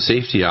gun with the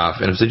safety off,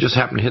 and if they just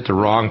happen to hit the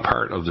wrong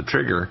part of the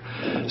trigger,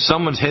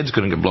 someone's head's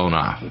going to get blown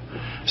off.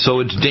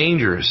 So it's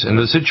dangerous, and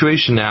the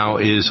situation now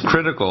is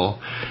critical,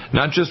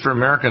 not just for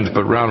Americans,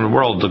 but around the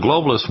world. The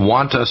globalists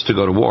want us to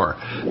go to war.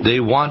 They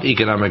want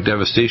economic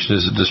devastation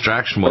as a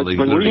distraction while they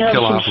literally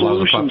kill off a lot of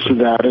the population. We have some solutions to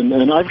that,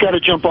 and I've got to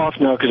jump off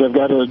now because I've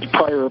got a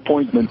prior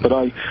appointment, but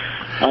I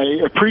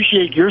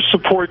appreciate your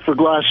support for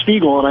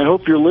Glass-Steagall, and I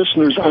hope your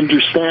listeners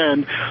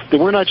understand that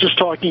we're not just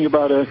talking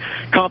about a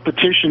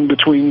competition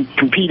between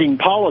competing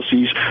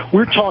policies.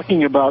 We're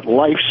talking about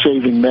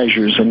life-saving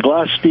measures, and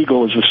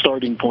Glass-Steagall is the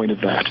starting point of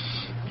that.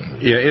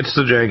 Yeah, it's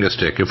the Jenga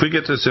stick. If we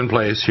get this in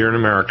place here in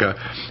America,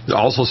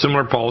 also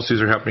similar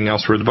policies are happening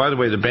elsewhere. By the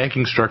way, the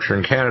banking structure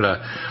in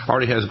Canada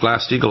already has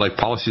Glass-Steagall-like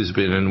policies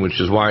been in,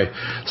 which is why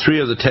 3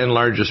 of the 10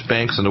 largest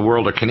banks in the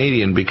world are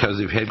Canadian, because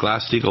they've had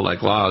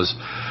Glass-Steagall-like laws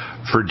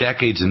for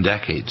decades and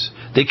decades.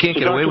 They can't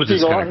get away with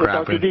this kind of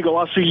crap. Dr. Deagle,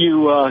 I'll see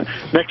you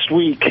next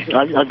week.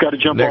 I've got to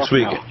jump off next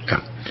week. Now.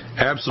 Yeah,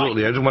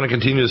 absolutely. I just want to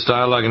continue this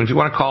dialogue. And if you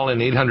want to call in,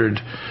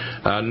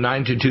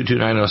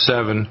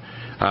 800-922-2907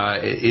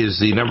 is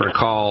the number to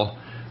call.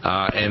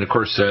 And, of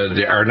course,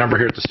 our number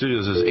here at the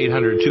studios is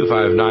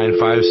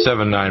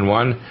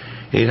 800-259-5791.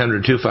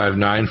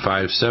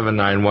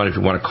 800-259-5791 if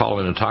you want to call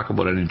in and talk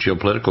about any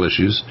geopolitical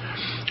issues.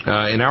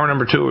 In hour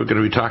number 2, we're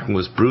going to be talking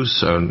with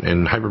Bruce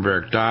in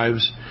hyperbaric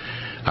dives,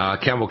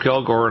 Campbell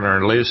Kilgore, and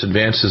our latest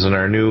advances in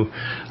our new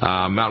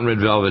Mountain Red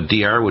Velvet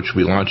DR, which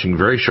will be launching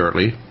very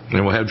shortly.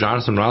 And we'll have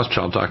Jonathan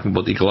Rothschild talking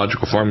about the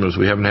ecological formulas.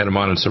 We haven't had him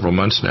on in several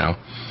months now.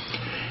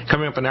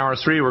 Coming up in hour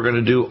 3, we're going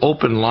to do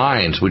open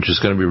lines, which is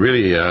going to be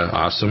really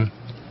awesome.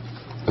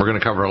 We're going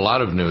to cover a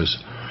lot of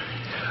news.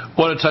 I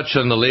want to touch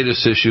on the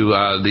latest issue.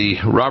 The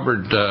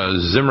Robert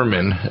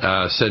Zimmerman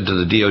said to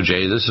the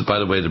DOJ, this is, by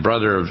the way, the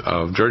brother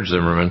of George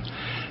Zimmerman,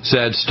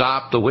 said,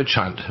 stop the witch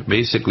hunt.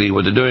 Basically,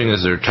 what they're doing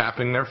is they're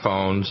tapping their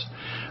phones.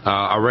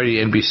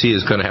 Already NBC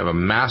is going to have a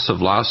massive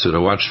lawsuit. I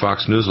watched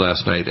Fox News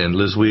last night, and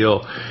Liz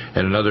Wheel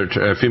and another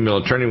female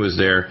attorney was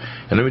there.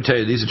 And let me tell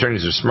you, these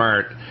attorneys are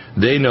smart.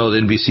 They know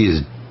that NBC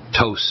is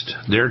toast.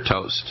 They're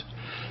toast.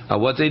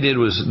 What they did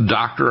was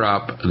doctor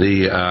up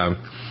the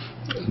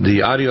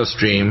audio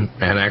stream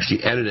and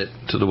actually edit it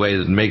to the way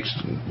that makes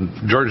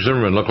George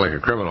Zimmerman look like a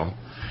criminal,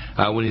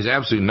 when he's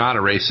absolutely not a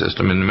racist.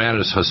 I mean, the man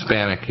is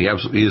Hispanic. He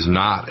absolutely is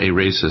not a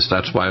racist.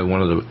 That's why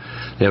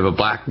they have a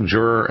black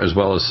juror as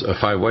well as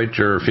 5 white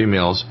juror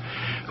females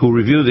who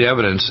reviewed the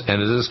evidence,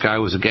 and this guy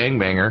was a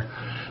gangbanger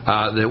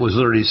that was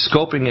literally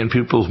scoping in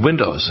people's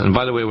windows. And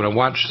by the way, when I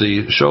watched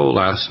the show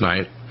last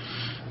night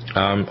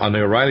on the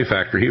O'Reilly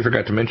Factor, he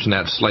forgot to mention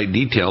that slight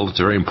detail. It's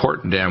a very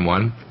important damn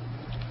one,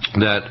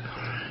 that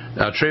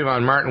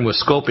Trayvon Martin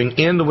was scoping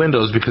in the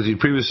windows because he'd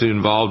previously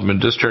been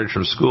discharged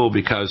from school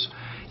because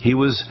he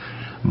was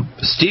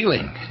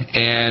stealing.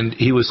 And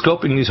he was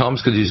scoping these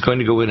homes because he's going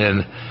to go in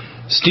and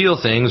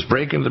steal things,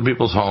 break into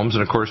people's homes,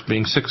 and of course,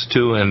 being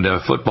 6'2" and a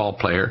football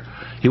player,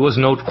 he was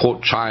no,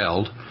 quote,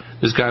 child.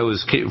 This guy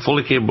was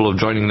fully capable of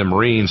joining the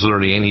Marines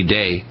literally any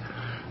day.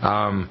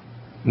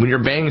 When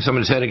you're banging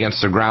somebody's head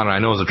against the ground, and I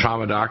know as a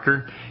trauma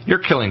doctor, you're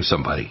killing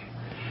somebody.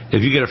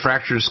 If you get a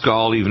fractured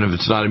skull, even if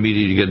it's not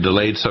immediate, you get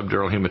delayed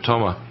subdural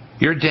hematoma,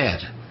 you're dead.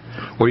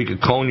 Or you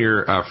could cone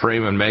your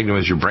foramen magnum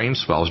as your brain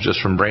swells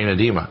just from brain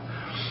edema.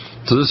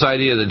 So this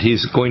idea that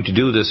he's going to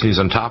do this and he's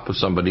on top of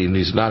somebody and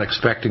he's not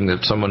expecting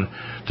that someone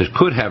that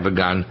could have a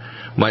gun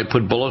might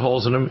put bullet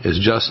holes in him is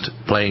just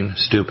plain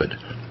stupid.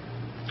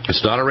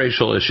 It's not a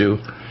racial issue.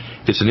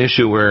 It's an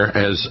issue where,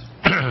 as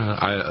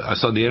I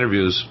saw the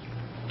interviews,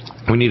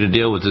 we need to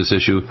deal with this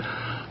issue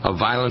of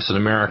violence in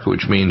America,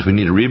 which means we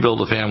need to rebuild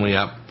the family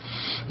up.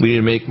 We need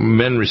to make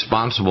men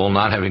responsible,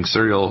 not having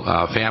serial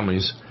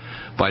families,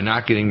 by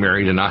not getting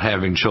married and not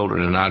having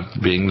children and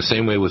not being the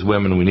same way with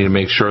women. We need to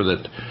make sure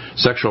that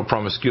sexual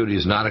promiscuity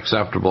is not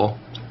acceptable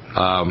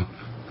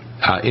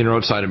in or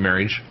outside of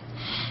marriage.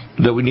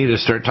 That we need to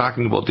start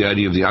talking about the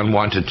idea of the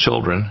unwanted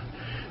children.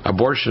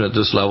 Abortion at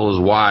this level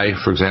is why,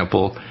 for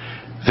example,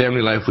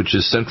 family life, which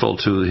is central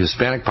to the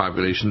Hispanic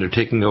population, they're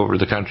taking over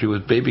the country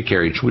with baby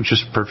carriage, which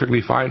is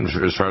perfectly fine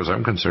as far as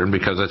I'm concerned,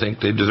 because I think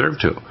they deserve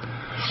to.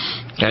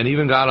 And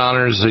even God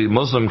honors the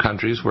Muslim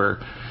countries where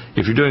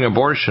if you're doing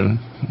abortion,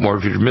 or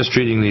if you're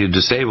mistreating the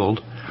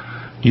disabled,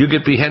 you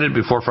get beheaded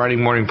before Friday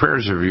morning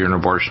prayers if you're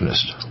an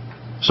abortionist.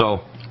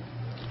 So,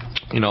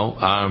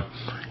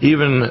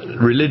 even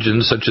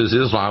religions such as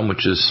Islam,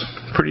 which is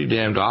pretty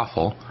damned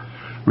awful,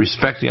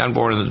 respect the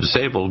unborn and the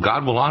disabled.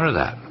 God will honor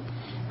that.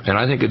 And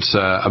I think it's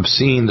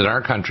obscene that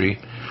our country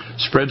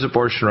spreads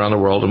abortion around the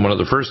world, and one of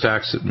the first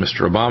acts that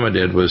Mr. Obama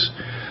did was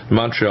the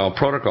Montreal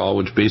Protocol,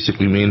 which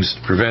basically means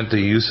to prevent the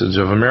usage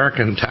of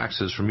American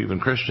taxes from even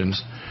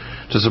Christians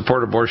to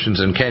support abortions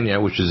in Kenya,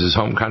 which is his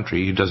home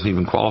country. He doesn't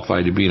even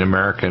qualify to be an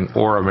American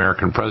or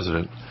American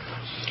president.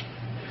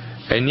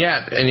 And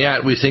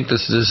yet we think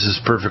this is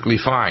perfectly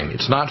fine.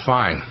 It's not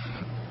fine.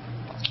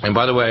 And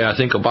by the way, I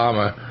think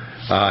Obama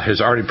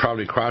has already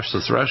probably crossed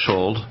the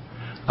threshold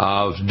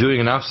of doing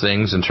enough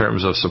things in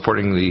terms of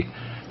supporting the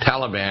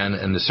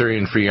Taliban and the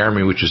Syrian Free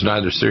Army, which is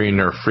neither Syrian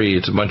nor free.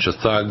 It's a bunch of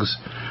thugs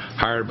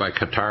hired by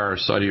Qatar or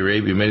Saudi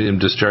Arabia, many of them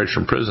discharged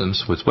from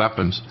prisons with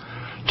weapons,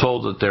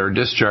 told that they're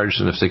discharged,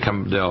 and if they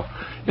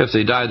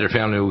die, their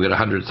family will get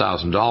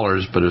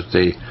 $100,000. But if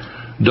they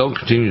don't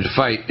continue to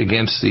fight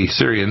against the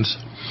Syrians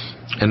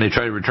and they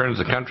try to return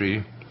to the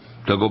country,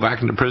 they'll go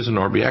back into prison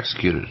or be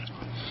executed.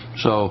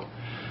 So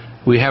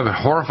we have a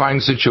horrifying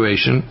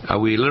situation.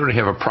 We literally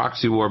have a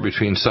proxy war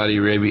between Saudi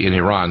Arabia and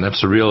Iran.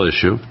 That's the real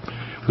issue,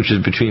 which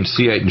is between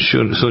Shiite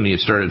and Sunni. It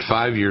started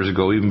 5 years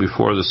ago, even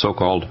before the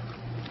so-called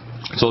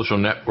social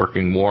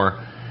networking war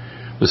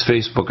with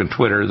Facebook and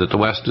Twitter that the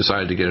West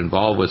decided to get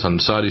involved with on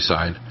the Saudi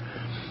side.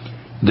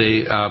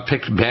 They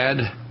picked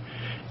bad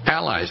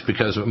allies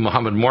because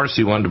Mohammed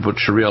Morsi wanted to put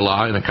Sharia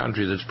law in a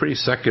country that's pretty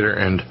secular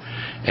and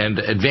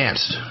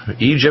advanced.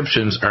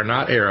 Egyptians are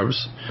not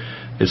Arabs.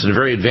 It's a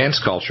very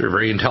advanced culture,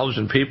 very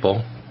intelligent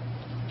people,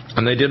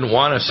 and they didn't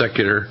want the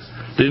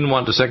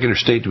secular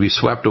state to be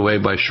swept away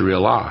by Sharia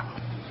law.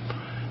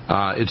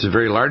 It's a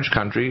very large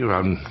country,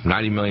 around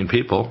 90 million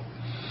people,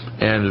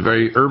 and a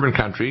very urban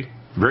country,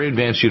 very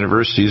advanced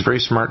universities, very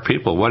smart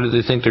people. Why do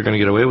they think they're going to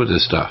get away with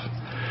this stuff?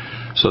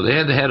 So they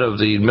had the head of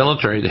the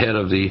military, the head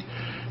of the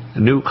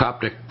new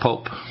Coptic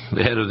Pope,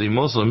 the head of the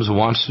Muslims,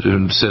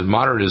 who said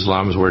moderate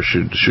Islam is where it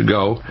should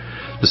go.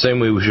 The same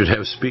way we should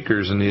have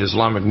speakers in the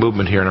Islamic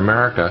movement here in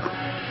America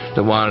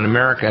that want an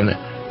American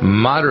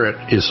moderate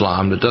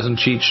Islam that doesn't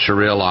teach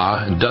Sharia law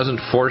and doesn't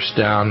force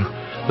down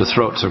the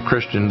throats of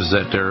Christians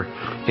that they're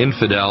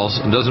infidels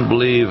and doesn't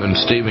believe and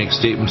make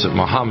statements that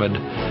Muhammad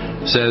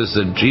says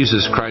that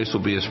Jesus Christ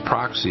will be his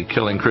proxy,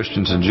 killing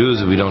Christians and Jews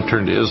if we don't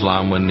turn to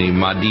Islam when the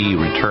Mahdi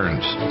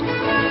returns.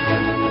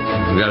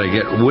 We've got to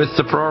get with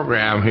the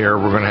program here.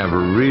 We're going to have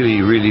a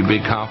really, really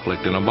big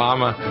conflict, and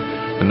Obama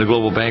and the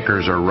global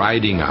bankers are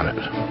riding on it.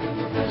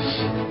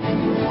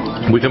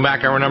 We come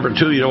back, hour number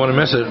 2. You don't want to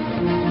miss it.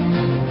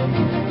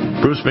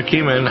 Bruce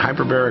McKeeman,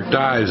 hyperbaric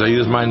dives. I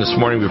used mine this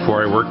morning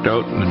before I worked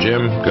out in the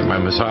gym, got my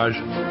massage.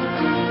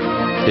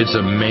 It's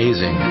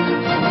amazing.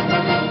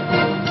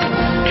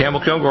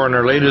 Campbell Kilgore and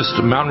our latest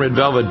Mountain Red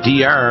Velvet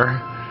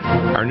DR,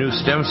 our new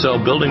stem cell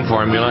building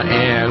formula,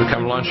 and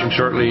come launching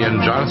shortly,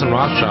 and Jonathan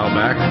Rothschild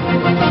back.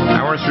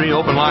 Hour 3,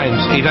 open lines,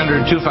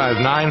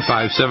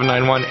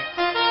 800-259-5791.